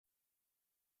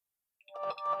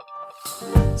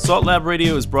Salt Lab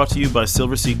Radio is brought to you by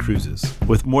Silversea Cruises,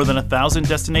 with more than 1,000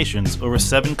 destinations over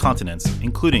 7 continents,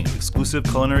 including exclusive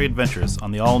culinary adventures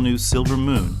on the all-new Silver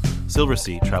Moon.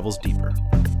 Silversea travels deeper.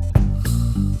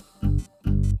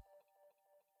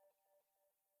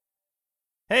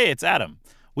 Hey, it's Adam.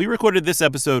 We recorded this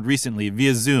episode recently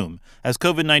via Zoom as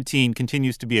COVID-19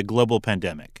 continues to be a global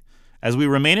pandemic. As we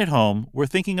remain at home, we're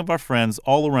thinking of our friends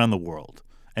all around the world.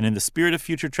 And in the spirit of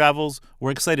future travels,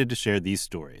 we're excited to share these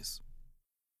stories.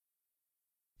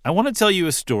 I want to tell you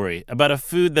a story about a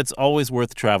food that's always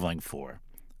worth traveling for.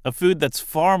 A food that's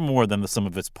far more than the sum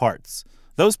of its parts.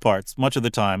 Those parts, much of the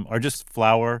time, are just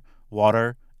flour,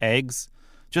 water, eggs.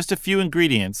 Just a few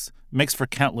ingredients makes for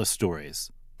countless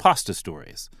stories. Pasta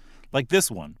stories. Like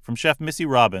this one from Chef Missy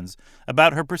Robbins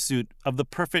about her pursuit of the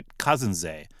perfect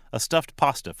casonzè, a stuffed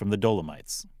pasta from the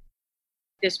Dolomites.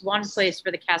 This one place for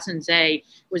the casonzè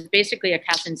was basically a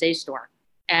casonzè store.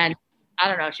 And I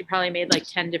don't know, she probably made like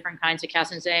 10 different kinds of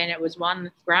casonzè, and it was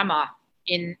one grandma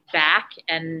in back,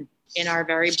 and in our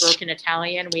very broken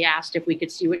Italian, we asked if we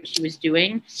could see what she was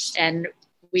doing, and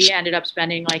we ended up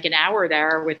spending like an hour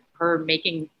there with her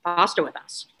making pasta with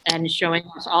us and showing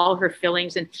us all her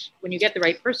fillings. And when you get the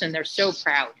right person, they're so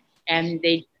proud, and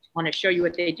they want to show you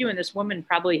what they do. And this woman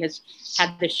probably has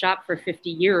had this shop for 50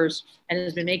 years and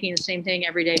has been making the same thing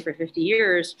every day for 50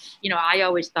 years. You know, I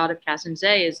always thought of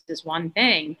casonzè as this one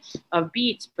thing of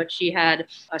beets, but she had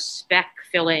a speck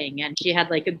filling, and she had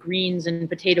like a greens and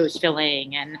potatoes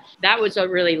filling. And that was a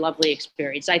really lovely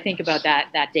experience. I think about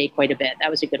that day quite a bit.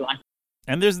 That was a good one.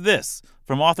 And there's this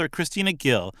from author Christina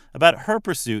Gill about her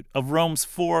pursuit of Rome's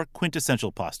 4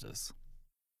 quintessential pastas.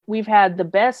 We've had the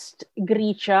best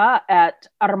gricia at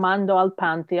Armando al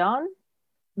Pantheon,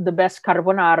 the best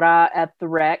carbonara at the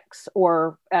Rex,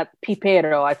 or at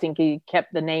Pipero. I think he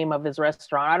kept the name of his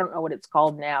restaurant. I don't know what it's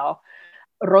called now.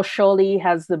 Roscioli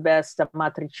has the best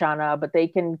matriciana, but they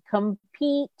can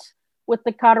compete with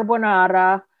the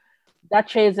carbonara. Da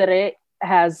Cesare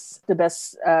has the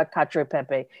best cacio e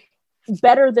pepe.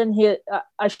 Better than his,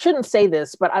 I shouldn't say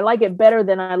this, but I like it better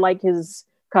than I like his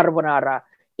carbonara.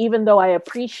 Even though I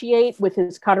appreciate with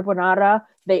his carbonara,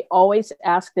 they always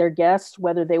ask their guests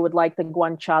whether they would like the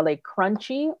guanciale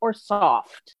crunchy or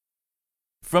soft.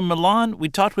 From Milan, we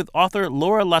talked with author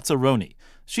Laura Lazzaroni.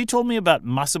 She told me about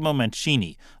Massimo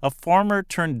Mancini, a farmer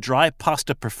turned dry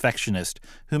pasta perfectionist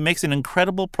who makes an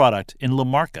incredible product in La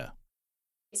Marca.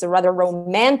 It's a rather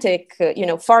romantic,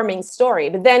 farming story.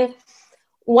 But then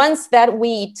once that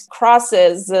wheat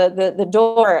crosses the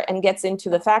door and gets into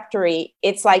the factory,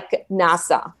 it's like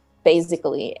NASA,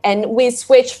 basically. And we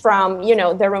switch from,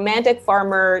 the romantic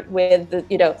farmer with,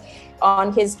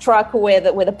 on his truck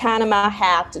with a Panama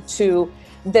hat to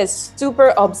this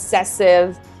super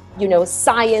obsessive,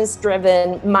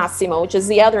 science-driven Massimo, which is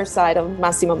the other side of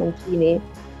Massimo Mancini.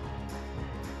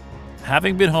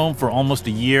 Having been home for almost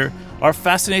a year, our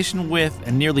fascination with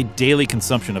and nearly daily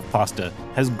consumption of pasta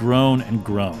has grown and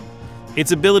grown.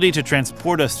 Its ability to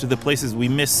transport us to the places we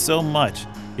miss so much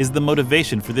is the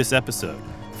motivation for this episode,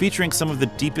 featuring some of the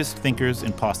deepest thinkers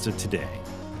in pasta today.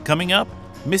 Coming up,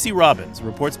 Missy Robbins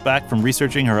reports back from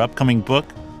researching her upcoming book,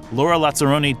 Laura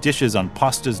Lazzaroni dishes on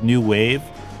pasta's new wave,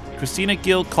 Christina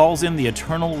Gill calls in the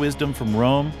eternal wisdom from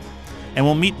Rome, and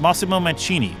we'll meet Massimo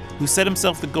Mancini, who set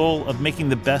himself the goal of making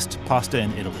the best pasta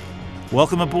in Italy.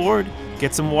 Welcome aboard,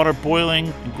 get some water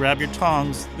boiling, and grab your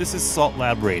tongs. This is Salt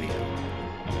Lab Radio.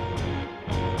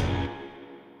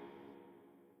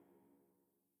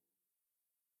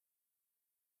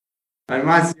 I'm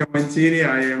Massimo Mancini.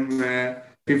 I am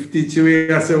 52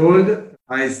 years old.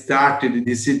 I started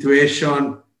this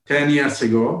situation 10 years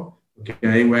ago,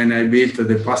 when I built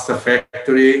the pasta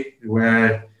factory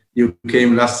where you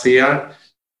came last year.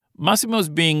 Massimo's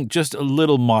being just a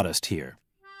little modest here.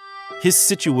 His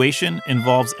situation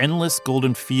involves endless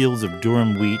golden fields of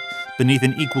durum wheat beneath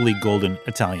an equally golden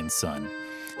Italian sun.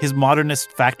 His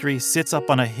modernist factory sits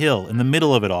up on a hill in the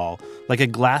middle of it all, like a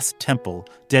glass temple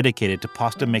dedicated to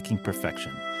pasta-making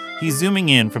perfection. He's zooming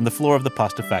in from the floor of the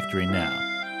pasta factory now.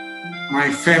 My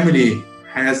family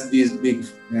has this big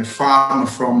farm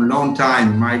from a long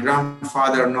time. My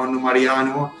grandfather, Nonno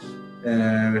Mariano,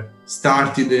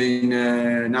 started in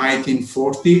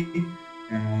 1940.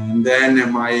 And then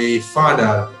my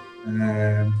father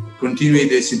continued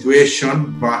the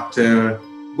situation, but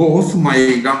both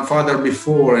my grandfather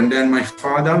before and then my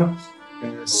father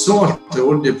sold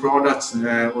all the products,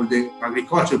 all the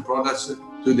agricultural products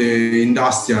to the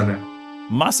industrial.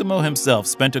 Massimo himself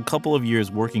spent a couple of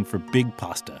years working for Big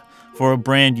Pasta, for a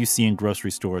brand you see in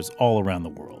grocery stores all around the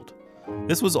world.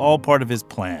 This was all part of his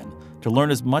plan, to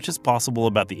learn as much as possible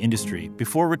about the industry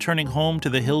before returning home to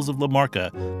the hills of La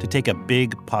Marca to take a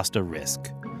big pasta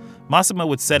risk. Massimo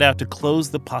would set out to close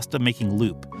the pasta-making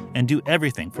loop and do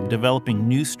everything from developing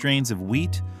new strains of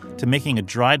wheat to making a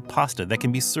dried pasta that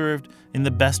can be served in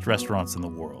the best restaurants in the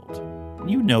world.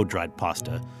 You know dried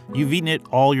pasta. You've eaten it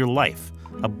all your life,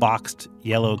 a boxed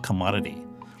yellow commodity.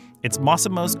 It's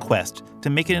Massimo's quest to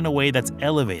make it in a way that's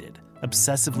elevated,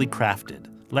 obsessively crafted,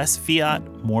 less Fiat,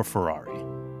 more Ferrari.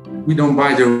 We don't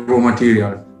buy the raw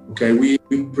material. Okay, we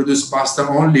produce pasta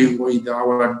only with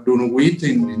our durum wheat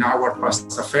in our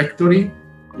pasta factory,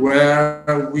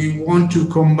 where we want to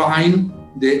combine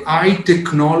the high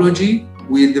technology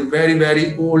with the very,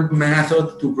 very old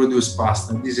method to produce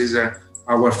pasta. This is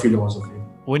our philosophy.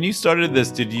 When you started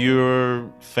this, did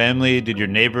your family, did your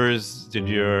neighbors, did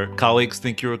your colleagues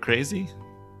think you were crazy?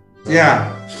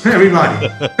 Yeah, everybody.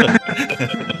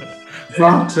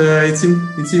 But it's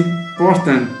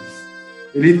important.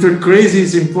 A little crazy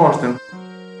is important.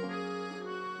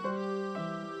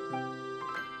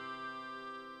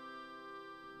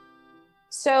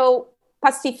 So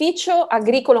Pastificio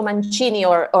Agricolo Mancini,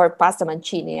 or Pasta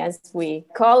Mancini, as we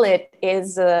call it,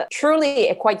 is truly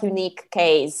a quite unique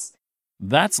case.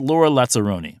 That's Laura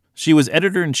Lazzaroni. She was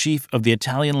editor-in-chief of the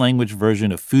Italian-language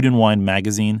version of Food and Wine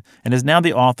magazine and is now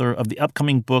the author of the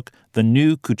upcoming book, The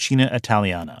New Cucina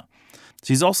Italiana.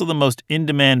 She's also the most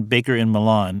in-demand baker in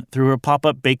Milan through her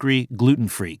pop-up bakery, Gluten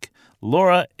Freak.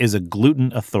 Laura is a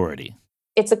gluten authority.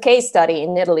 It's a case study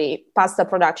in Italy, pasta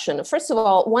production. First of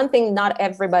all, one thing not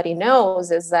everybody knows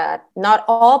is that not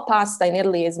all pasta in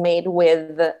Italy is made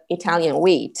with Italian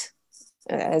wheat.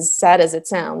 As sad as it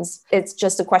sounds, it's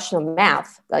just a question of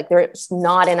math. Like there's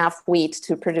not enough wheat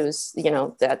to produce,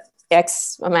 that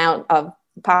X amount of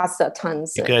pasta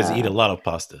tons. You guys eat a lot of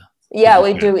pasta. Yeah,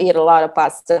 we do eat a lot of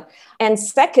pasta. And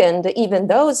second, even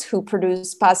those who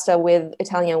produce pasta with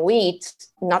Italian wheat,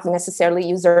 not necessarily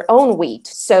use their own wheat.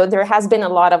 So there has been a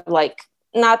lot of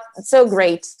not so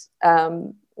great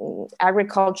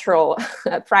agricultural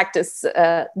practice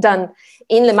done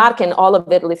in Le Marche and all of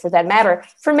Italy for that matter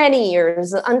for many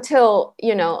years until,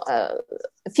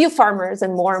 a few farmers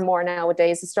and more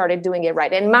nowadays started doing it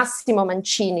right. And Massimo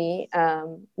Mancini,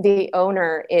 the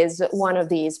owner, is one of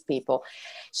these people.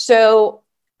 So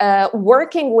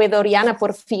working with Oriana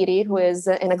Porfiri, who is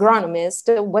an agronomist,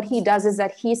 what he does is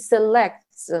that he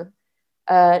selects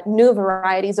new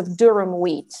varieties of durum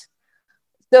wheat.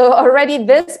 So already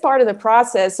this part of the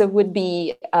process would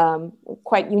be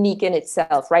quite unique in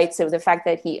itself, right? So the fact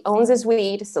that he owns his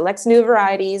wheat, selects new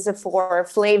varieties for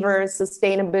flavor,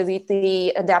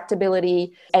 sustainability,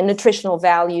 adaptability, and nutritional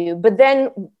value. But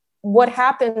then what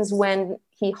happens when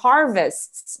he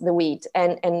harvests the wheat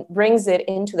and brings it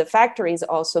into the factory is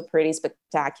also pretty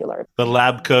spectacular. The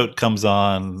lab coat comes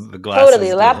on, the glasses.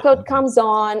 Totally, the lab coat comes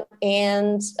on.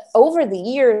 And over the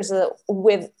years,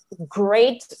 with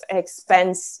great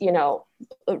expense,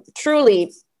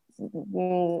 truly,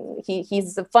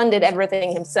 he's funded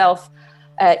everything himself.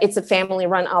 It's a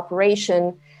family-run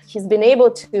operation. He's been able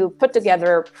to put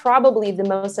together probably the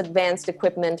most advanced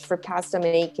equipment for pasta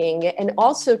making and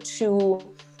also to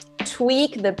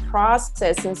tweak the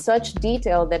process in such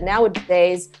detail that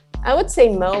nowadays, I would say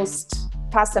most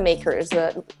pasta makers,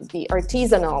 the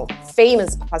artisanal,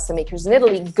 famous pasta makers in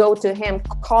Italy, go to him,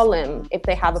 call him if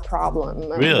they have a problem.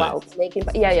 Really? While making,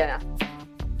 yeah.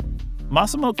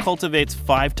 Massimo cultivates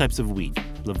 5 types of wheat: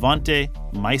 Levante,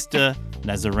 Maista,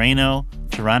 Nazareno,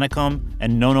 Tyrannicum,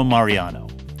 and Nonno Mariano.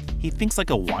 He thinks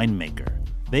like a winemaker.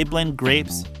 They blend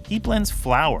grapes, he blends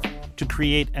flour to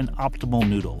create an optimal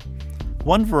noodle.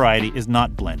 One variety is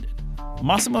not blended.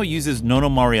 Massimo uses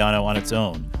Nonno Mariano on its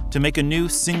own to make a new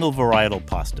single varietal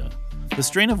pasta. The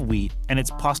strain of wheat and its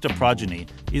pasta progeny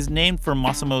is named for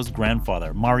Massimo's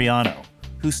grandfather, Mariano,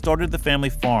 who started the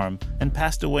family farm and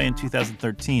passed away in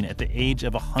 2013 at the age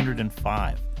of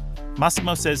 105.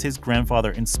 Massimo says his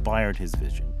grandfather inspired his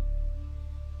vision.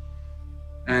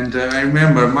 And I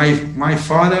remember my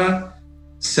father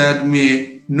said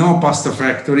me, no pasta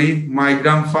factory. My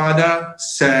grandfather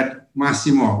said,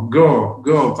 Massimo,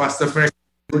 go, pasta factory,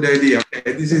 good idea.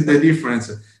 Okay, this is the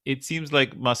difference. It seems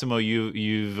like, Massimo,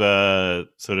 you've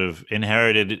sort of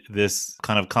inherited this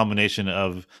kind of combination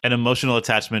of an emotional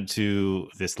attachment to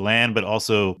this land, but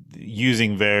also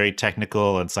using very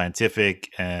technical and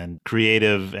scientific and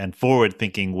creative and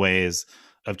forward-thinking ways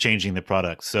of changing the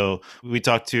product. So we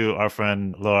talked to our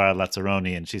friend Laura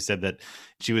Lazzaroni, and she said that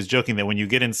she was joking that when you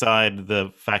get inside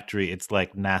the factory, it's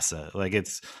like NASA. Like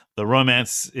the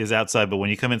romance is outside, but when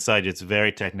you come inside, it's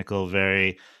very technical,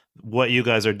 very what you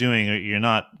guys are doing, you're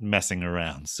not messing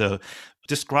around. So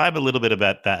describe a little bit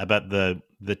about that, about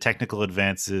the technical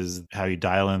advances, how you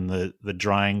dial in the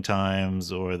drying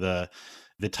times or the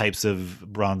types of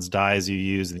bronze dyes you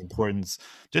use, and the importance.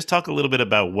 Just talk a little bit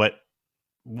about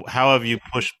how have you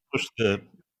pushed the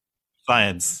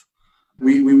science?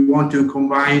 We want to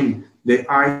combine the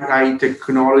high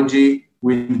technology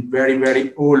with very,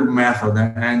 very old method.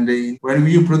 And when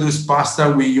we produce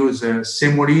pasta, we use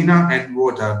semolina and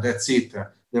water. That's it.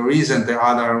 There isn't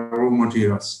other raw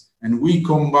materials. And we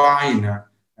combine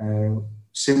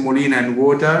semolina and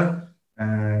water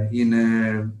in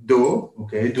a dough,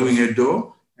 doing a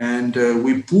dough. And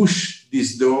we push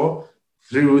this dough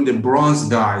through the bronze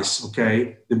dyes,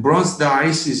 The bronze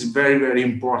dyes is very, very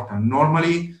important.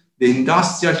 Normally, the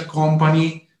industrial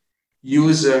company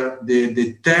use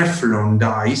the Teflon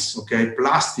dyes,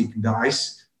 plastic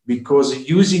dyes, because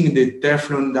using the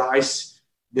Teflon dyes,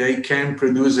 they can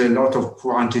produce a lot of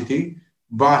quantity.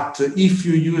 But if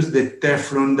you use the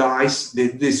Teflon dyes,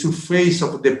 the surface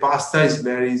of the pasta is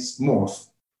very smooth.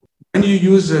 When you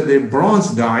use the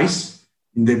bronze dyes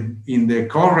in the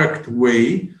correct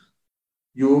way,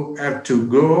 you have to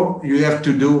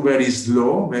do very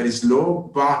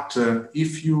slow. But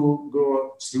if you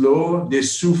go slow,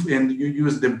 and you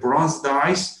use the bronze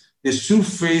dyes, the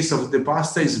surface of the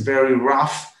pasta is very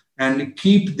rough and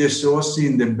keep the sauce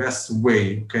in the best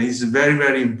way. It's very,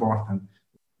 very important.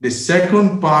 The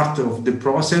second part of the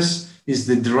process is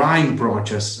the drying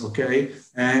process.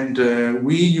 And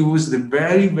we use the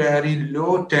very, very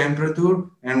low temperature,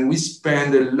 and we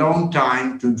spend a long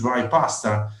time to dry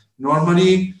pasta.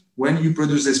 Normally, when you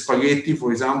produce a spaghetti,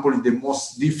 for example, the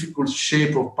most difficult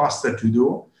shape of pasta to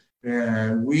do,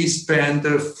 we spend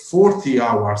 40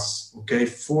 hours,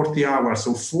 40 hours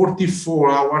or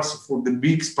 44 hours for the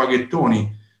big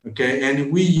spaghettoni,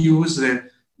 and we use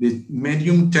the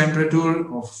medium temperature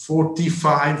of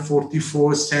 45,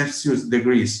 44 Celsius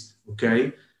degrees,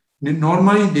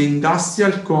 Normally, the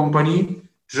industrial company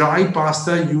dry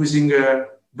pasta using a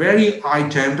very high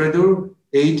temperature,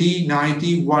 80,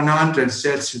 90, 100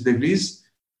 Celsius degrees,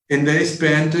 and they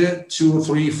spend 2,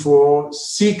 3, 4,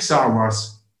 6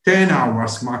 hours, 10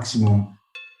 hours maximum.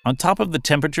 On top of the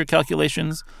temperature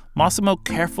calculations, Massimo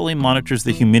carefully monitors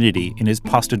the humidity in his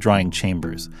pasta drying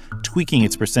chambers, tweaking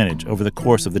its percentage over the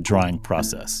course of the drying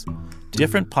process.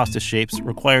 Different pasta shapes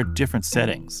require different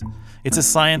settings. It's a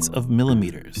science of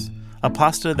millimeters. A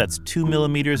pasta that's 2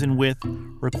 millimeters in width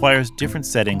requires different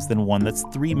settings than one that's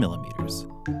 3 millimeters.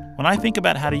 When I think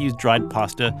about how to use dried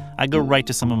pasta, I go right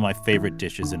to some of my favorite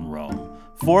dishes in Rome.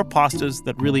 4 pastas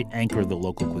that really anchor the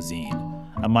local cuisine: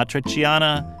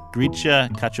 amatriciana, gricia,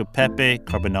 cacio e pepe,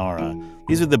 carbonara.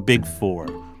 These are the big 4,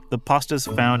 the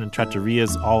pastas found in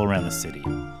trattorias all around the city.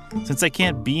 Since I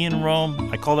can't be in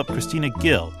Rome, I called up Cristina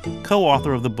Gill,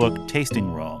 co-author of the book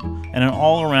Tasting Rome, and an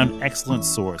all-around excellent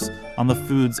source on the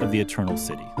foods of the Eternal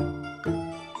City.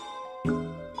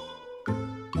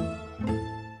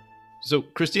 So,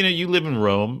 Cristina, you live in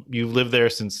Rome. You've lived there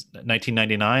since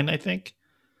 1999, I think?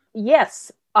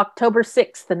 Yes, October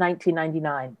 6th,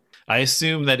 1999. I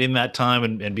assume that in that time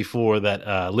and before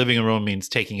that, living in Rome means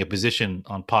taking a position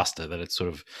on pasta, that it's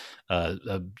sort of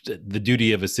the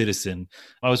duty of a citizen.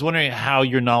 I was wondering how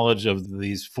your knowledge of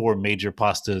these 4 major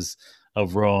pastas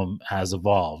of Rome has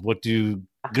evolved. What do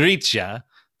gricia,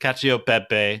 cacio e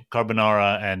pepe,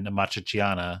 carbonara, and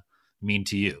amatriciana mean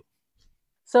to you?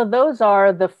 So those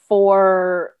are the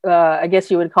 4, I guess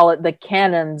you would call it the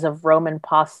canons of Roman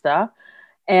pasta.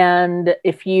 And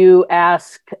if you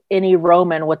ask any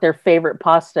Roman what their favorite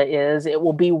pasta is, it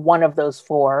will be one of those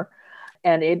 4.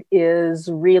 And it is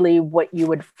really what you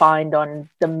would find on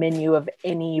the menu of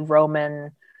any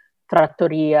Roman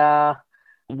trattoria.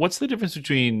 What's the difference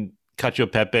between cacio e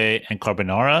pepe and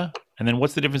carbonara? And then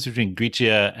what's the difference between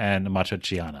gricia and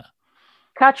amatriciana?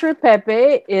 Cacio e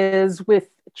pepe is with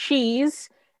cheese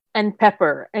and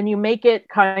pepper. And you make it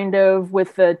kind of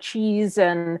with the cheese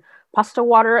and pasta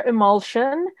water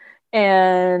emulsion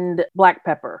and black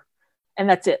pepper. And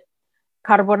that's it.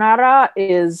 Carbonara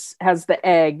has the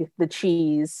egg, the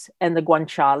cheese, and the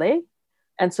guanciale.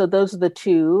 And so those are the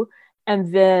 2.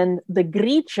 And then the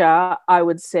gricia, I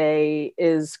would say,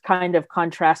 is kind of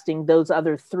contrasting those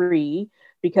other 3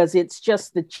 because it's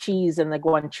just the cheese and the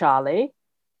guanciale.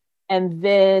 And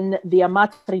then the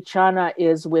amatriciana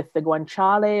is with the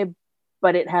guanciale,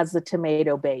 but it has the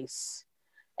tomato base.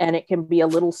 And it can be a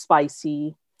little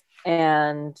spicy,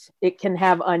 and it can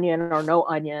have onion or no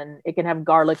onion. It can have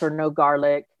garlic or no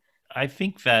garlic. I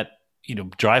think that,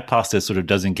 dry pasta sort of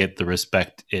doesn't get the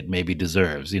respect it maybe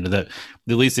deserves. That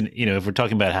at least if we're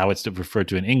talking about how it's referred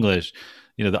to in English,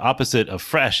 the opposite of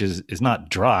fresh is not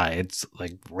dry. It's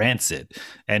like rancid.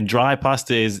 And dry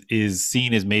pasta is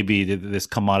seen as maybe this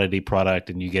commodity product,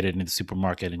 and you get it in the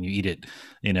supermarket and you eat it,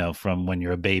 from when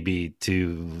you're a baby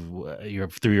to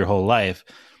through your whole life.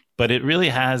 But it really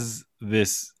has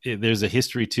there's a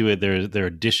history to it. There are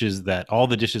dishes all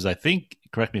the dishes, I think,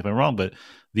 correct me if I'm wrong, but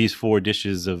these 4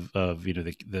 dishes of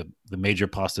the major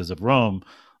pastas of Rome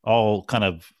all kind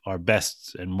of are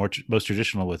best and most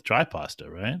traditional with dry pasta,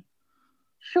 right?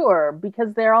 Sure,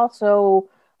 because they're also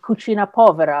cucina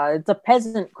povera. It's a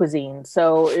peasant cuisine,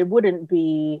 so it wouldn't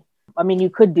be, you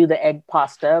could do the egg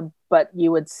pasta, but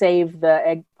you would save the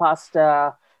egg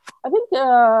pasta. I think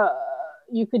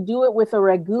you could do it with a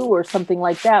ragu or something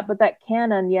like that, but that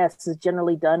canon, yes, is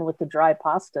generally done with the dry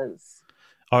pastas.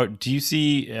 Do you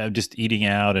see, just eating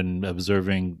out and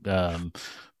observing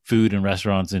food in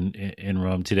restaurants in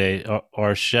Rome today,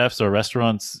 are chefs or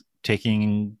restaurants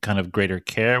taking kind of greater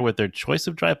care with their choice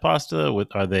of dry pasta?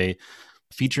 Are they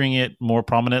featuring it more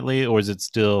prominently, or is it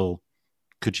still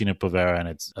cucina povera and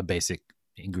it's a basic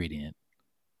ingredient?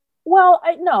 Well,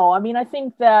 I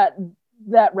think that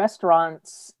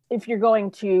restaurants, if you're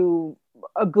going to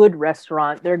a good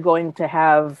restaurant, they're going to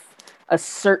have a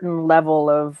certain level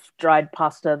of dried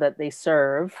pasta that they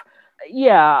serve.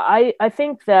 Yeah, I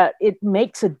think that it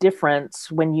makes a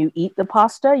difference when you eat the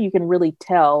pasta. You can really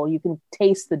tell, you can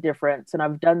taste the difference. And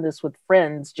I've done this with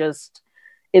friends.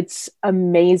 It's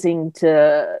amazing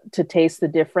to taste the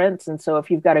difference. And so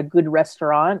if you've got a good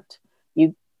restaurant,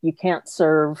 you can't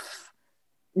serve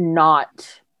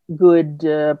not good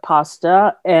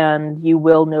pasta. And you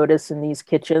will notice in these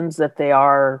kitchens that they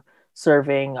are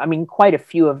serving, quite a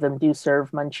few of them do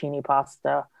serve mancini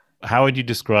pasta. How would you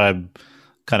describe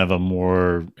kind of a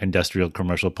more industrial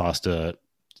commercial pasta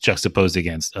juxtaposed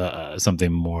against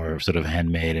something more sort of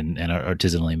handmade and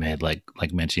artisanally made like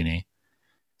mancini?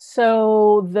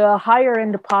 So the higher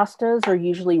end pastas are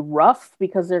usually rough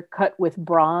because they're cut with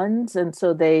bronze, and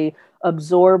so they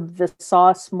absorb the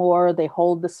sauce more, they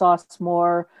hold the sauce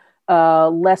more.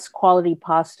 Less quality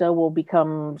pasta will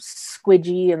become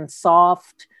squidgy and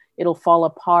soft. It'll fall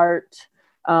apart.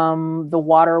 The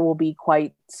water will be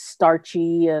quite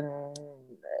starchy and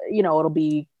it'll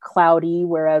be cloudy,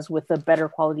 whereas with a better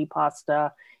quality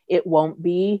pasta, it won't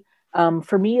be.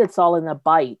 For me, it's all in the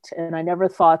bite. And I never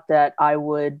thought that I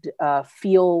would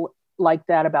feel like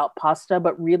that about pasta.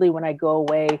 But really, when I go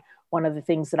away, one of the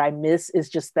things that I miss is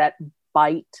just that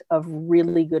bite of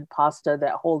really good pasta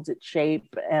that holds its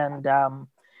shape. And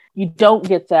you don't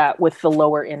get that with the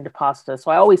lower end pasta. So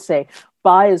I always say,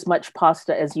 buy as much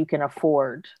pasta as you can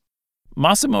afford.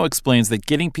 Massimo explains that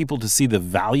getting people to see the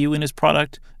value in his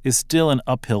product is still an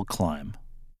uphill climb.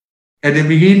 At the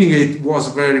beginning, it was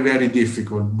very, very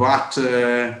difficult, but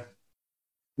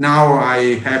now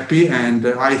I'm happy, and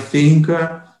I think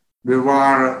there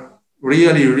are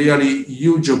really, really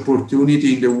huge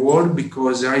opportunity in the world,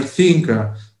 because I think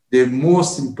the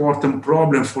most important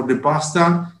problem for the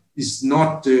pasta is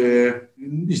not the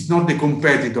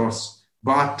competitors,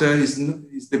 but is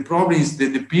the problem is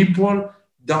that the people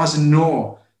doesn't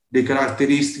know the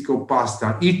characteristic of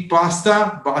pasta. Eat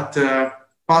pasta, but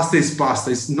pasta is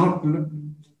pasta. It's not,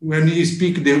 when you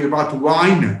speak about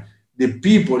wine, the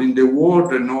people in the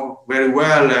world know very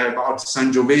well about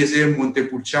Sangiovese,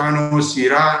 Montepulciano,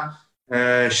 Syrah,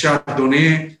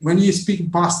 Chardonnay. When you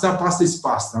speak pasta, pasta is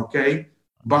pasta, okay?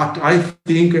 But I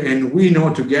think, and we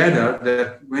know together,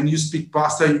 that when you speak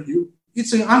pasta,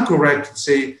 it's incorrect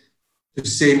to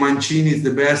say Mancini is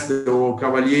the best, or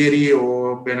Cavalieri,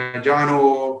 or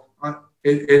Benagiano. I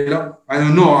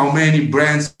don't know how many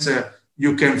brands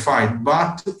you can find,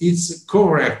 but it's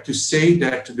correct to say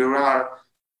that there are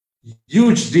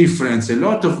huge difference, a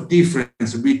lot of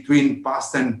difference between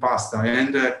pasta and pasta.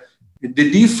 And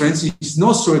the difference is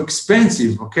not so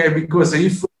expensive, okay? Because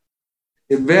if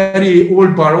a very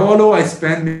old Barolo, I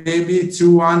spend maybe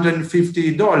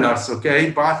 $250, okay?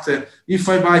 But if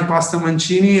I buy pasta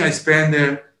Mancini, I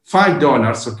spend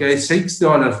 $5, okay?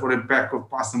 $6 for a pack of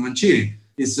pasta Mancini.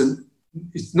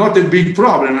 It's not a big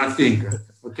problem, I think,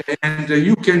 okay? And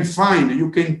you can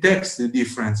text the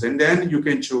difference, and then you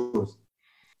can choose.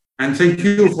 And thank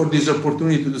you for this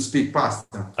opportunity to speak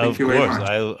pasta. Thank you very much.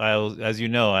 I'll, as you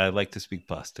know, I like to speak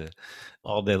pasta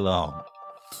all day long.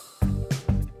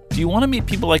 Do you want to meet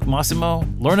people like Massimo,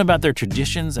 learn about their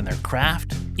traditions and their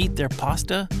craft, eat their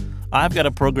pasta? I've got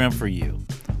a program for you.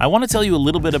 I want to tell you a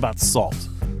little bit about SALT.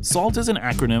 SALT is an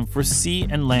acronym for Sea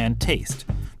and Land Taste.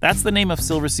 That's the name of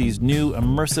Silversea's new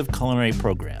immersive culinary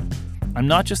program. I'm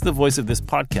not just the voice of this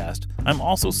podcast, I'm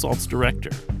also SALT's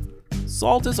director.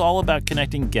 SALT is all about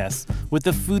connecting guests with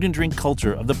the food and drink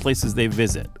culture of the places they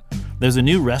visit. There's a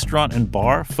new restaurant and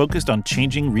bar focused on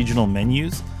changing regional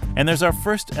menus. And there's our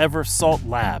first ever Salt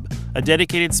Lab, a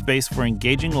dedicated space for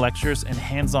engaging lectures and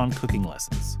hands-on cooking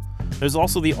lessons. There's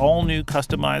also the all-new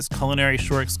customized culinary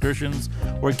shore excursions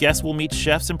where guests will meet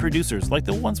chefs and producers like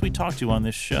the ones we talked to on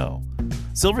this show.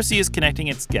 Silversea is connecting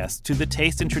its guests to the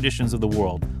taste and traditions of the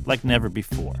world like never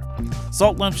before.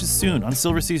 Salt launches soon on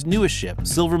Silversea's newest ship,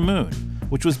 Silver Moon,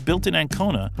 which was built in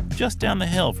Ancona just down the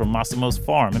hill from Massimo's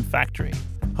farm and factory.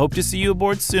 Hope to see you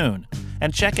aboard soon,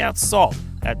 and check out Salt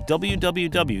at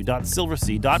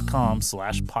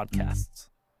www.silversea.com/podcasts.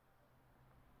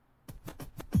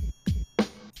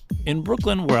 In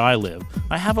Brooklyn, where I live,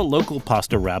 I have a local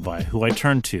pasta rabbi who I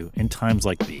turn to in times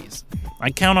like these.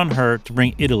 I count on her to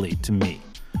bring Italy to me.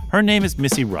 Her name is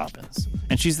Missy Robbins,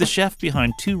 and she's the chef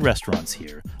behind 2 restaurants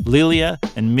here, Lilia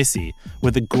and Missy,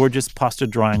 with a gorgeous pasta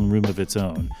drying room of its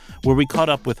own, where we caught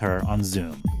up with her on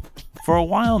Zoom. For a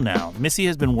while now, Missy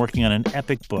has been working on an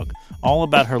epic book all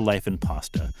about her life in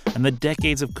pasta and the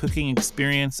decades of cooking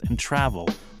experience and travel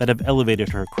that have elevated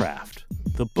her craft.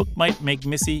 The book might make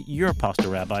Missy your pasta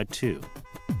rabbi too.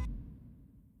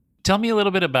 Tell me a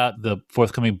little bit about the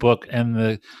forthcoming book and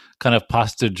the kind of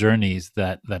pasta journeys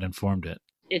that informed it.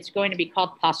 It's going to be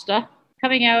called Pasta,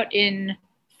 coming out in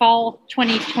fall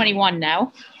 2021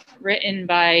 now, written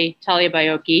by Talia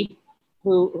Baiocchi,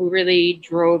 who really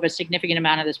drove a significant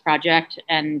amount of this project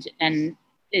and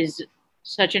is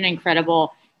such an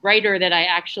incredible writer that I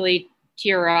actually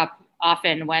tear up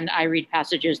often when I read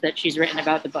passages that she's written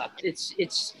about the book.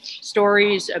 It's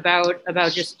stories about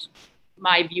just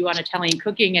my view on Italian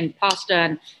cooking and pasta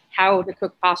and how to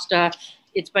cook pasta.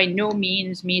 It's by no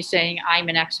means me saying I'm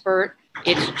an expert.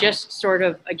 It's just sort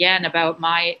of, again, about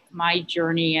my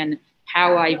journey and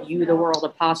how I view the world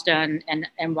of pasta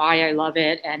and why I love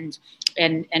it and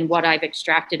what I've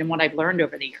extracted and what I've learned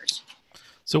over the years.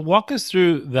 So walk us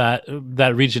through that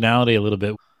regionality a little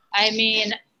bit. I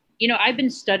mean, I've been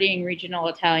studying regional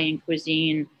Italian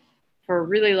cuisine for a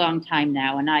really long time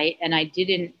now, and I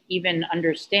didn't even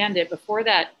understand it before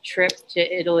that trip to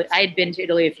Italy. I had been to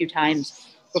Italy a few times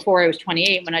before I was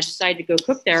 28. When I decided to go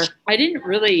cook there, I didn't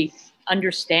really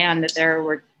understand that there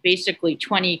were basically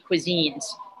 20 cuisines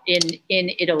in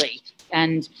Italy.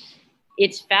 And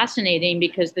it's fascinating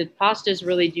because the pastas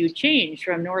really do change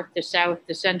from north to south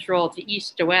to central to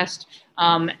east to west.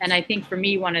 And I think for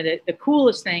me, one of the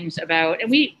coolest things about, and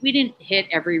we didn't hit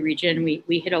every region,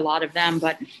 we hit a lot of them,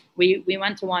 but we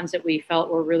went to ones that we felt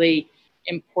were really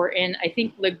important. I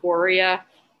think Liguria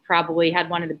probably had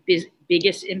one of the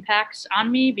biggest impacts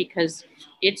on me because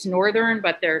it's northern,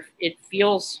 but it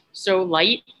feels so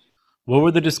light. What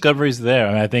were the discoveries there?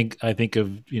 I mean, I think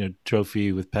of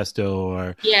Trophy with pesto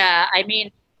or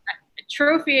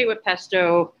Trophy with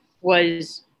pesto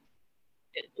was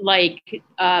like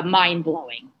mind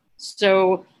blowing.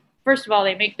 So first of all,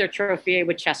 they make their Trophy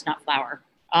with chestnut flour,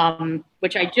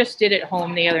 which I just did at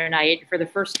home the other night for the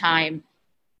first time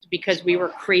because we were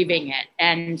craving it.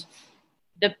 And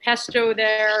the pesto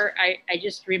there, I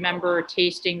just remember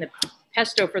tasting the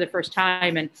pesto for the first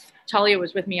time, and Talia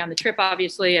was with me on the trip,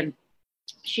 obviously, and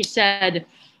she said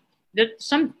that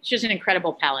she has an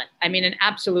incredible palate. I mean, an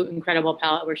absolute incredible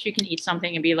palate where she can eat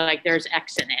something and be like, there's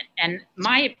X in it. And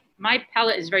my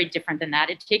palate is very different than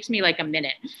that. It takes me like a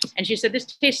minute. And she said, this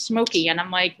tastes smoky. And I'm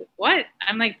like, what?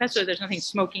 I'm like, pesto, there's nothing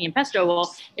smoky in pesto.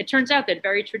 Well, it turns out that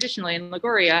very traditionally in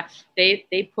Liguria,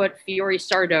 they put Fiori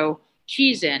Sardo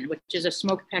cheese in, which is a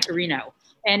smoked pecorino.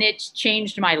 And it's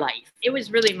changed my life. It was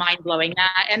really mind-blowing.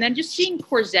 And then just seeing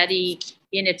Corsetti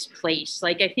in its place.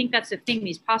 Like, I think that's the thing.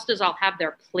 These pastas all have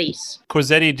their place.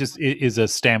 Corsetti just is a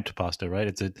stamped pasta, right?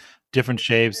 It's a different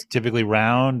shapes, typically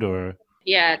round or...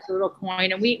 Yeah, it's a little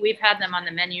coin. And we've had them on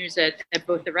the menus at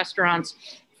both the restaurants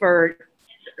for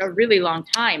a really long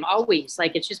time, always.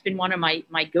 Like, it's just been one of my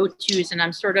go-tos. And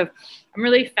I'm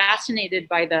really fascinated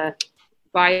by the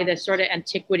sort of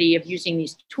antiquity of using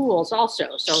these tools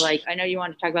also. So like, I know you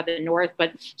want to talk about the North,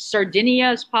 but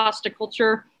Sardinia's pasta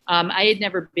culture, I'd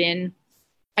never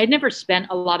spent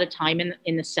a lot of time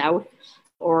in the South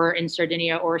or in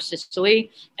Sardinia or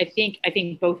Sicily. I think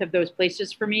both of those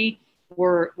places for me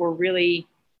were really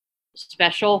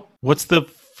special. What's the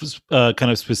kind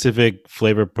of specific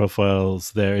flavor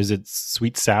profiles there? Is it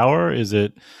sweet sour? Is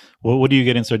it, what do you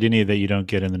get in Sardinia that you don't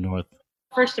get in the North?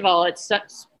 First of all, it's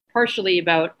partially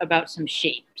about some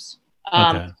shapes.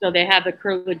 Okay. So they have the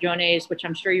curligiones, which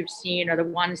I'm sure you've seen, are the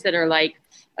ones that are like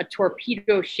a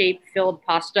torpedo-shaped filled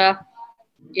pasta.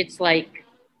 It's like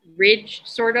ridged,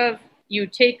 sort of. You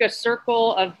take a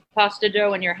circle of pasta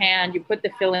dough in your hand, you put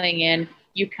the filling in,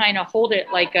 you kind of hold it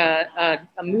like a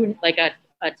moon, like a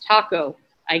taco,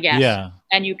 I guess. Yeah.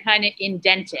 And you kind of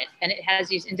indent it. And it has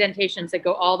these indentations that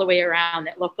go all the way around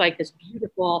that look like this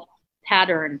beautiful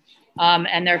pattern.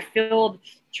 And they're filled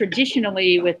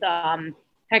traditionally with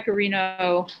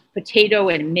pecorino, potato,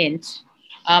 and mint.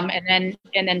 And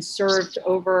then served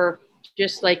over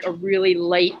just like a really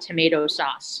light tomato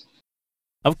sauce.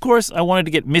 Of course, I wanted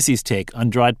to get Missy's take on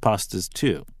dried pastas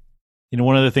too.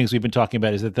 One of the things we've been talking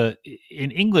about is that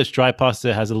in English, dry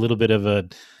pasta has a little bit of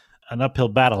an uphill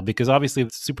battle because obviously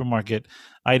it's a supermarket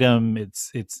item.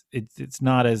 It's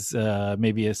not as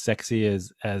maybe as sexy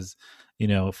as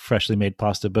freshly made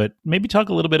pasta. But maybe talk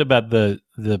a little bit about the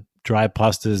dry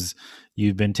pastas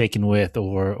you've been taken with,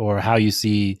 or how you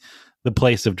see the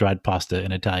place of dried pasta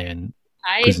in Italian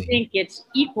cuisine. I think it's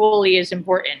equally as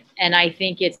important, and I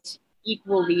think it's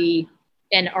equally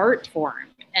an art form.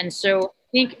 And so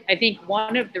I think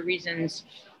one of the reasons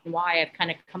why I've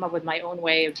kind of come up with my own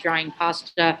way of drying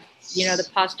pasta, the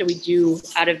pasta we do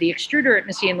out of the extruder at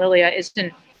Missy and Lilia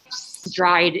isn't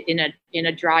dried in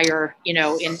a dryer.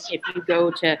 If you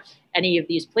go to any of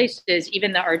these places,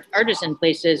 even the artisan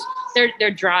places,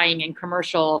 they're drying in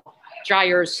commercial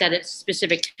dryers set at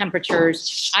specific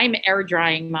temperatures. I'm air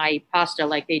drying my pasta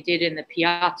like they did in the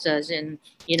piazzas in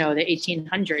the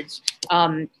 1800s,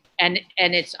 and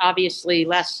it's obviously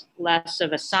less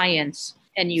of a science,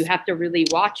 and you have to really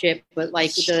watch it. But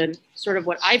like the sort of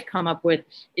what I've come up with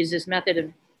is this method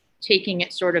of taking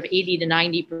it sort of 80 to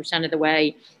 90% of the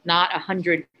way, not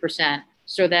 100%,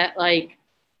 so that like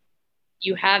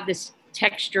you have this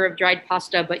texture of dried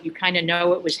pasta, but you kind of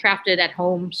know it was crafted at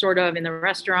home, sort of in the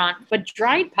restaurant. But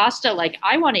dried pasta, like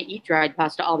I want to eat dried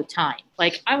pasta all the time.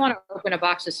 Like I want to open a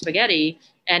box of spaghetti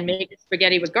and make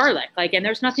spaghetti with garlic. Like, and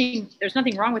there's nothing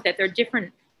wrong with that. They're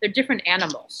different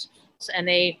animals, and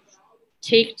they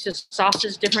take to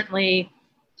sauces differently.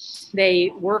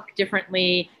 They work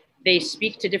differently. They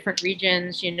speak to different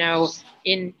regions. In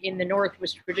the North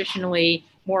was traditionally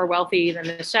more wealthy than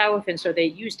the South, and so they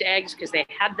used eggs because they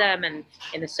had them, and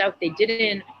in the South they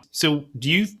didn't. So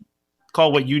do you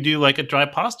call what you do like a dry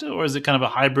pasta, or is it kind of a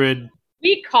hybrid?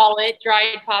 We call it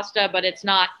dried pasta, but it's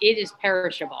not. It is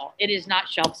perishable. It is not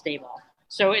shelf stable.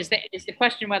 So is the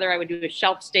question whether I would do a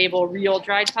shelf stable real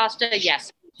dried pasta?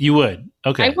 Yes. You would?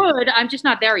 Okay. I would. I'm just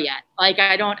not there yet. Like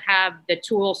I don't have the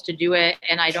tools to do it,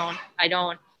 and I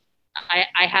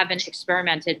haven't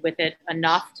experimented with it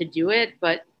enough to do it,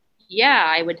 but yeah,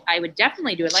 I would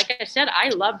definitely do it. Like I said, I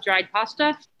love dried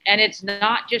pasta, and it's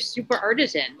not just super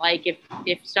artisan. Like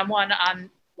if someone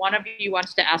one of you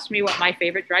wants to ask me what my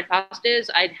favorite dried pasta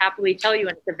is, I'd happily tell you,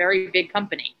 and it's a very big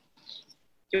company.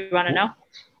 Do you want to know?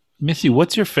 Missy,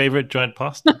 what's your favorite dried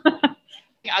pasta?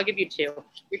 I'll give you two.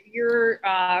 Your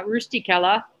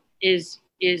Rusticella is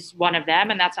one of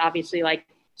them, and that's obviously like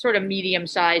sort of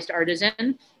medium-sized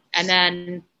artisan. And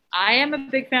then I am a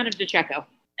big fan of DiCecco,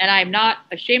 and I'm not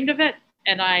ashamed of it.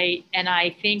 And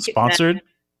I think sponsored.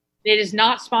 It is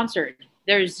not sponsored.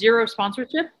 There's zero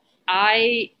sponsorship.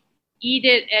 I eat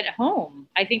it at home.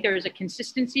 I think there is a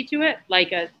consistency to it.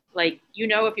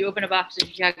 If you open a box of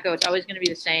DiCecco, it's always going to be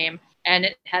the same, and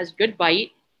it has good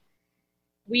bite.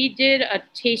 We did a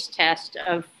taste test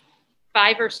of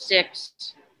 5 or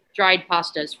 6 dried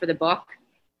pastas for the book,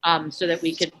 so that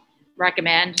we could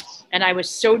recommend. And I was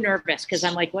so nervous because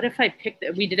I'm like, what if I picked?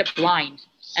 We did it blind,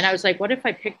 and I was like, what if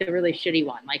I picked the really shitty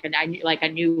one? I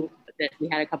knew that we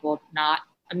had a couple of not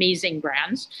amazing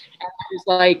brands, and I was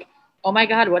like, oh my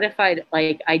god, what if I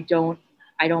don't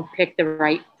pick the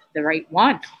right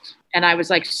one? And I was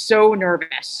like so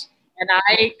nervous. And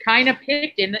I kind of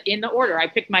picked in the order. I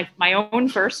picked my own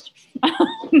first.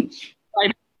 I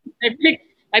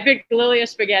picked Lilia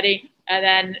spaghetti,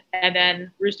 and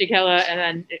then Rusticella,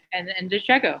 and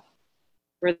DiCecco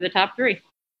were the top 3.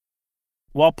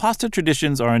 While pasta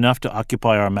traditions are enough to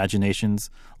occupy our imaginations,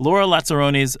 Laura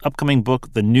Lazzarone's upcoming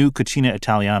book, The New Cucina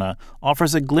Italiana,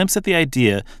 offers a glimpse at the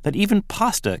idea that even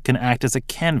pasta can act as a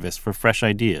canvas for fresh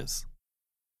ideas.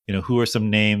 Who are some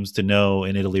names to know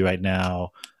in Italy right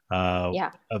now?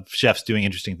 Of chefs doing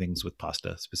interesting things with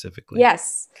pasta specifically.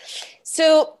 Yes.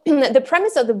 So the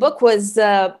premise of the book was,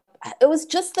 it was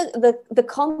just the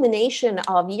culmination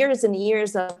of years and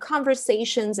years of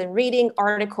conversations and reading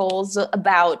articles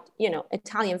about,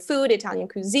 Italian food, Italian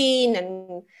cuisine,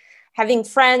 and having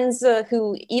friends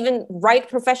who even write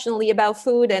professionally about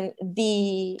food. And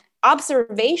the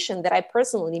observation that I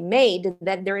personally made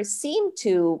that there seemed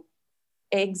to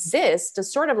exist a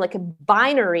sort of like a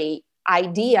binary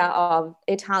idea of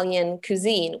Italian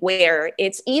cuisine where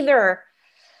it's either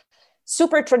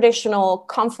super traditional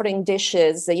comforting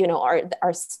dishes,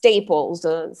 are staples,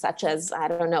 such as, I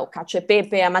don't know, cacio e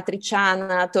pepe,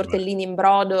 amatriciana, tortellini in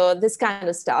brodo, this kind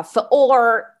of stuff,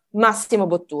 or Massimo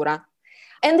Bottura.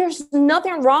 And there's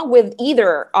nothing wrong with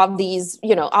either of these,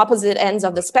 opposite ends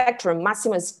of the spectrum.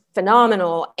 Massimo is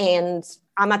phenomenal, and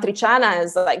amatriciana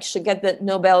is like, should get the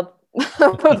Nobel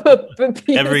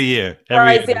every year.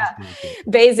 Yeah,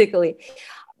 basically.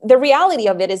 The reality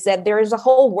of it is that there is a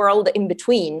whole world in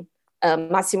between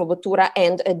Massimo Bottura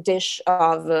and a dish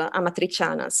of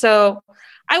amatriciana. So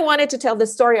I wanted to tell the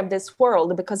story of this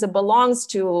world because it belongs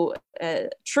to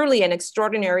truly an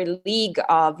extraordinary league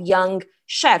of young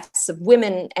chefs,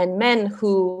 women and men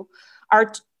who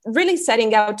are really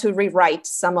setting out to rewrite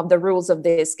some of the rules of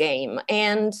this game.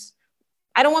 And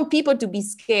I don't want people to be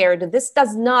scared. This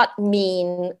does not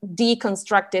mean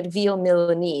deconstructed veal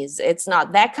Milanese. It's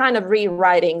not that kind of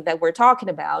rewriting that we're talking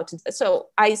about. So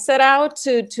I set out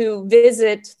to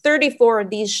visit 34 of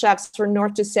these chefs from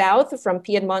north to south, from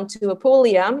Piedmont to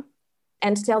Apulia,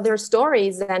 and tell their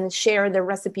stories and share their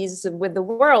recipes with the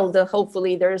world.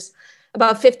 Hopefully there's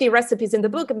about 50 recipes in the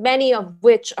book, many of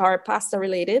which are pasta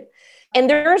related. And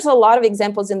there's a lot of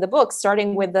examples in the book,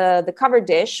 starting with the cover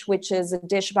dish, which is a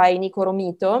dish by Nico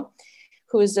Romito,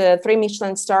 who's a 3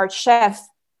 Michelin star chef.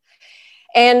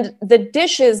 And the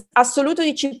dish is assoluto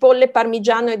di cipolle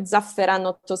parmigiano e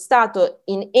zafferano tostato.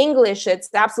 In English, it's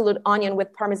absolute onion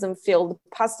with parmesan filled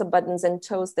pasta buttons and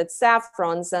toasted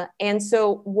saffrons. And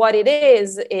so what it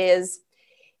is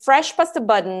fresh pasta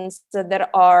buttons that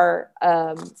are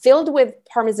filled with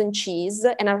Parmesan cheese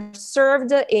and are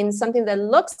served in something that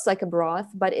looks like a broth,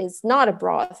 but is not a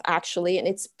broth, actually. And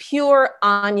it's pure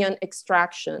onion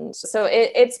extraction. So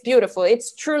it's beautiful.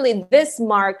 It's truly, this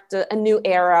marked a new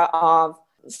era of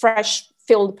fresh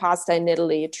filled pasta in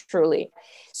Italy, truly.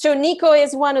 So Nico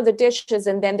is one of the dishes.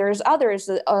 And then there's others.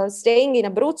 Staying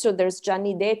in Abruzzo, there's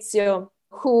Gianni Dezio,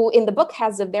 who in the book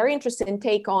has a very interesting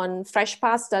take on fresh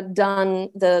pasta done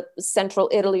the central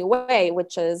Italy way,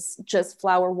 which is just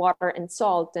flour, water, and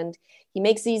salt. And he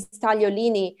makes these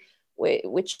tagliolini,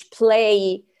 which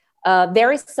play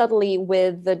very subtly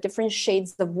with the different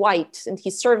shades of white. And he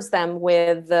serves them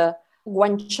with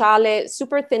guanciale,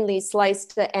 super thinly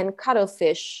sliced, and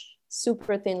cuttlefish,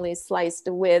 super thinly sliced,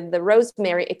 with the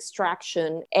rosemary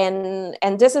extraction. And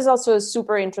this is also a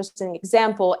super interesting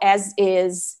example, as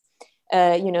is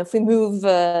if we move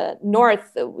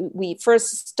north, we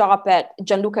first stop at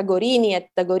Gianluca Gorini at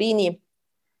the Gorini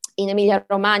in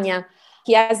Emilia-Romagna.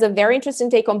 He has a very interesting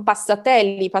take on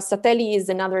passatelli. Passatelli is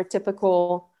another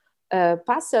typical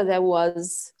pasta that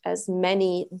was, as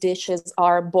many dishes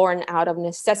are, born out of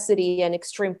necessity and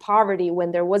extreme poverty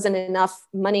when there wasn't enough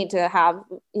money to have,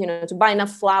 to buy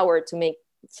enough flour to make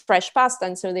fresh pasta.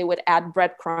 And so they would add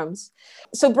breadcrumbs.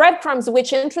 So breadcrumbs,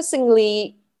 which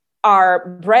interestingly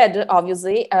are bread,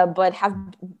 obviously, but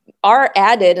are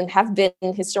added and have been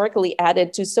historically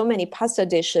added to so many pasta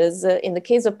dishes. In the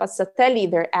case of passatelli,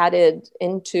 they're added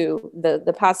into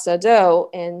the pasta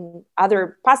dough, and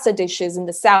other pasta dishes in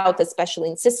the south, especially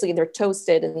in Sicily, they're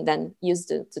toasted and then used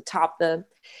to top the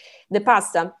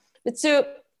pasta. But so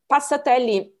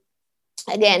passatelli,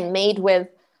 again, made with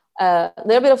a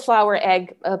little bit of flour,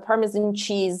 egg, Parmesan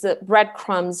cheese,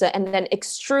 breadcrumbs, and then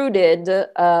extruded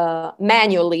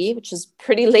manually, which is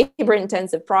pretty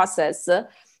labor-intensive process,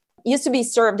 used to be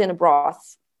served in a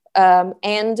broth.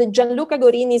 And Gianluca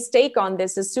Gorini's take on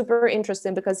this is super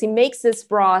interesting because he makes this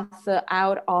broth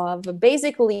out of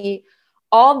basically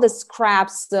all the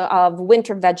scraps of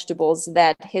winter vegetables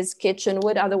that his kitchen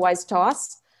would otherwise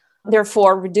toss,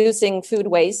 therefore reducing food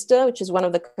waste, which is one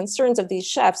of the concerns of these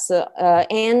chefs.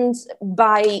 And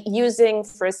by using,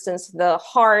 for instance, the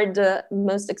hard,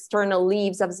 most external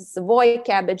leaves of Savoy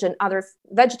cabbage and other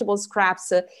vegetable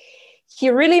scraps,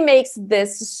 he really makes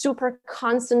this super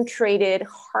concentrated,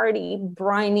 hearty,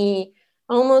 briny,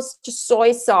 almost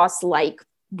soy sauce-like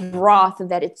broth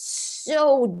that it's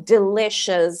so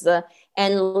delicious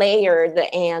and layered,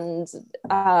 and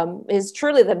is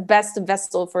truly the best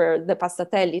vessel for the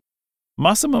passatelli.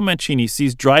 Massimo Mancini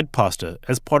sees dried pasta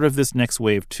as part of this next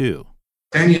wave too.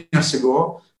 10 years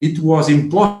ago, it was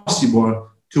impossible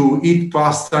to eat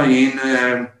pasta in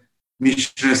a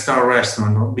Michelin star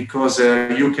restaurant because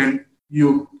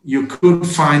you could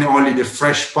find only the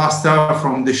fresh pasta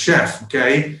from the chef,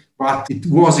 okay? But it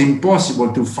was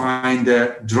impossible to find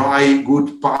dry,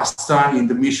 good pasta in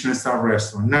the Michelin star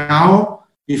restaurant. Now,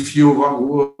 if you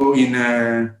go in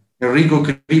Enrico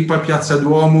Crippa, Piazza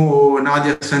Duomo, or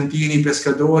Nadia Santini,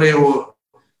 Pescatore, or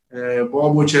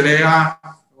Bobo Cerea,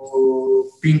 or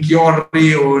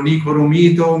Pinchiorri, or Nico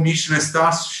Romito, Michelin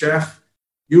star chef,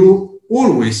 you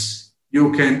always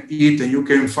you can eat and you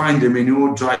can find the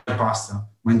menu dry pasta,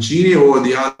 mancini or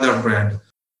the other bread.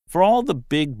 For all the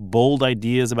big, bold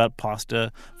ideas about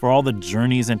pasta, for all the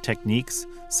journeys and techniques,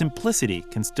 simplicity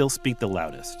can still speak the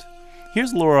loudest.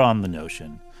 Here's Laura on the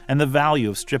notion and the value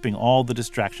of stripping all the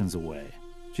distractions away.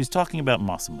 She's talking about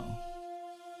Massimo.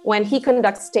 When he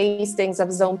conducts tastings of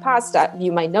his own pasta,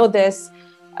 you might know this,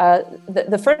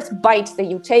 the first bite that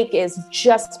you take is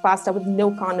just pasta with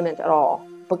no condiment at all,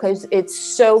 because it's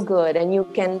so good and you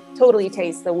can totally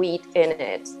taste the wheat in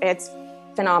it. It's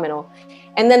phenomenal.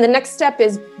 And then the next step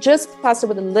is just pasta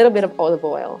with a little bit of olive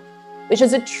oil, which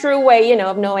is a true way,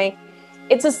 of knowing.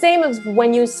 It's the same as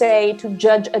when you say to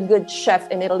judge a good chef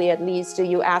in Italy, at least,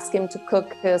 you ask him to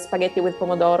cook spaghetti with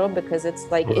pomodoro, because it's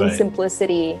like in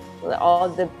simplicity, all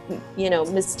the,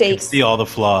 mistakes. You can see all the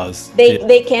flaws.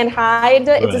 They can't hide.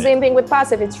 Right. It's the same thing with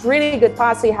pasta. If it's really good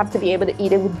pasta, you have to be able to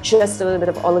eat it with just a little bit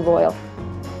of olive oil.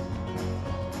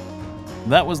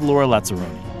 That was Laura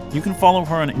Lazzaroni. You can follow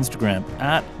her on Instagram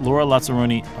at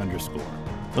LauraLazzaroni_.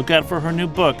 Look out for her new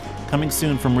book coming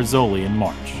soon from Rizzoli in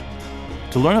March.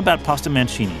 To learn about Pasta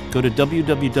Mancini, go to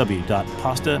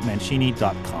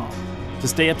www.pastamancini.com. To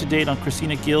stay up to date on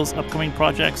Christina Gill's upcoming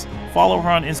projects, follow her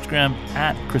on Instagram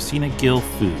at Christina Gill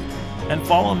Food. And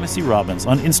follow Missy Robbins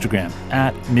on Instagram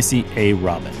at Missy A.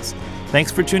 Robbins.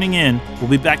 Thanks for tuning in. We'll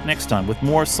be back next time with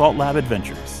more Salt Lab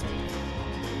adventures.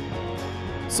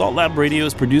 Salt Lab Radio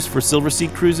is produced for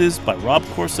Silversea Cruises by Rob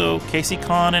Corso, Casey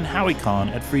Kahn, and Howie Kahn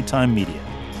at Freetime Media.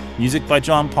 Music by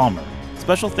John Palmer.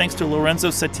 Special thanks to Lorenzo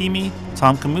Settimi,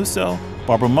 Tom Camuso,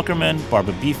 Barbara Muckerman,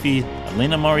 Barbara Beefy,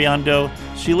 Elena Mariando,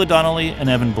 Sheila Donnelly, and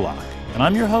Evan Block. And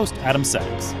I'm your host, Adam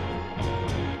Sachs.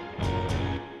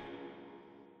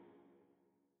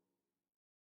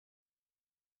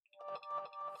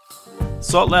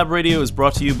 Salt Lab Radio is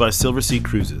brought to you by Silversea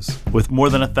Cruises. With more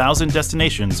than 1,000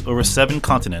 destinations over 7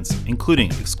 continents,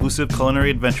 including exclusive culinary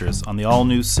adventures on the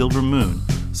all-new Silver Moon,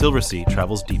 Silversea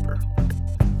travels deeper.